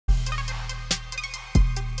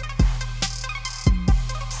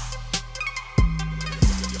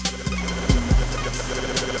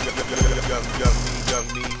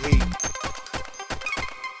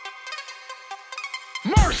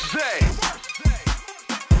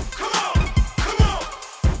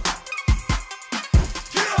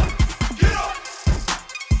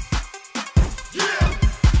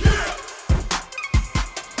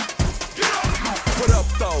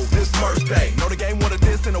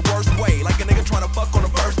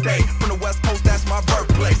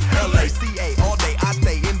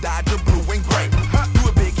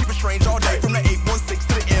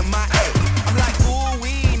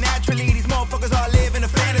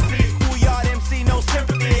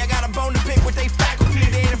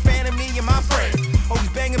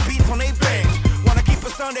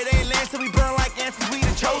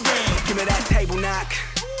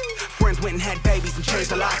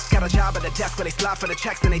spots where they slide for the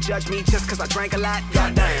checks and they judge me just cause I drank a lot.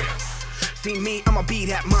 Goddamn. See me, I'ma be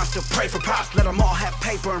that monster, pray for props. Let them all have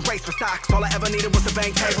paper and race for stocks. All I ever needed was the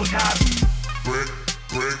bank tabletops. Break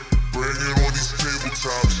it on these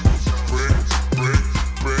tabletops. Break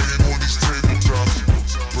it on these tabletops.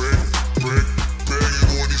 Break it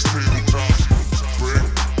on these tabletops. Break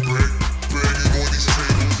it on these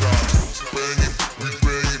tabletops. Bang it, we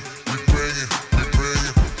bang it, we bang it, we bang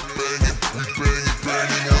it, bang it, we bang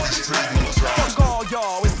it on these tabletops. Fuck all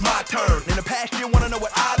y'all, it's my turn. In the past year, wanna know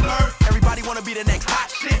what I learned? Everybody wanna be the next hot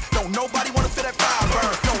shit. Don't nobody wanna feel that fire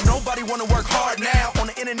burn. Don't nobody wanna work hard now. On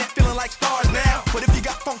the internet feeling like stars now. But if you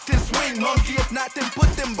got funk, then swing, monkey. If not, then put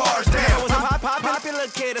them bars down. I was a popular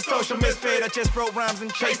kid, a social misfit. I just wrote rhymes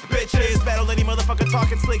and chased bitches. Battle any motherfucker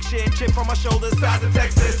talking slick shit. Chip on my shoulders, size of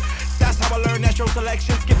Texas. That's how I learned natural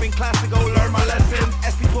selection. Skipping class to go learn my lesson.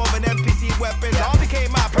 SP12 and MPC weapons all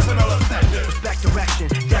became my personal obsession. Respect direction,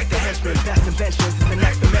 deck the henchmen. Best inventions is the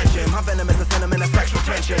next dimension. My venom is a sentiment of sexual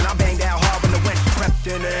tension. I banged out hard when the winch crept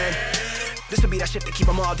in. This would be that shit to keep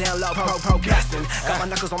them all down low, progressing. Got my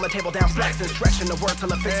knuckles on the table down flexing, stretching the word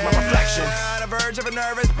till it fits my reflection. On the verge of a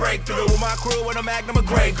nervous breakthrough, my crew and a magnum of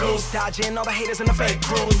Grey Goose. Dodging all the haters and the fake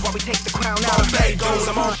crews while we take the crown out of Bay Goose.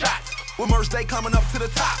 I'm on shots, with Mursday coming up to the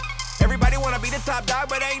top. Everybody wanna be the top dog,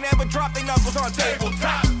 but they ain't never drop their knuckles on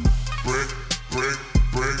tabletop. Break it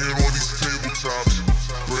on these tabletops.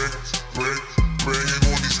 Break it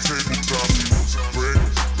on these tabletops. Break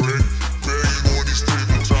it on these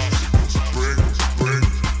tabletops. Break it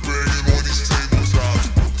on these tabletops.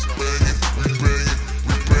 Bang it, we bang it,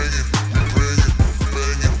 we bang it, we bang it,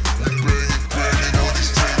 bang it, we bang it on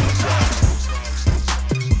these tabletops.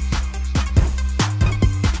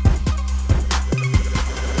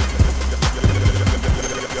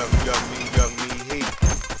 Young me, heat.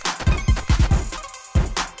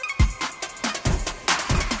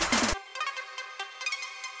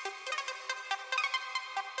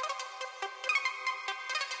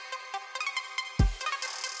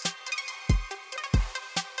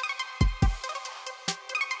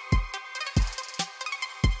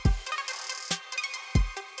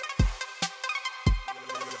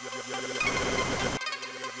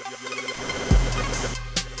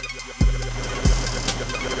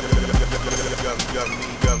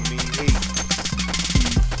 Young me, heat.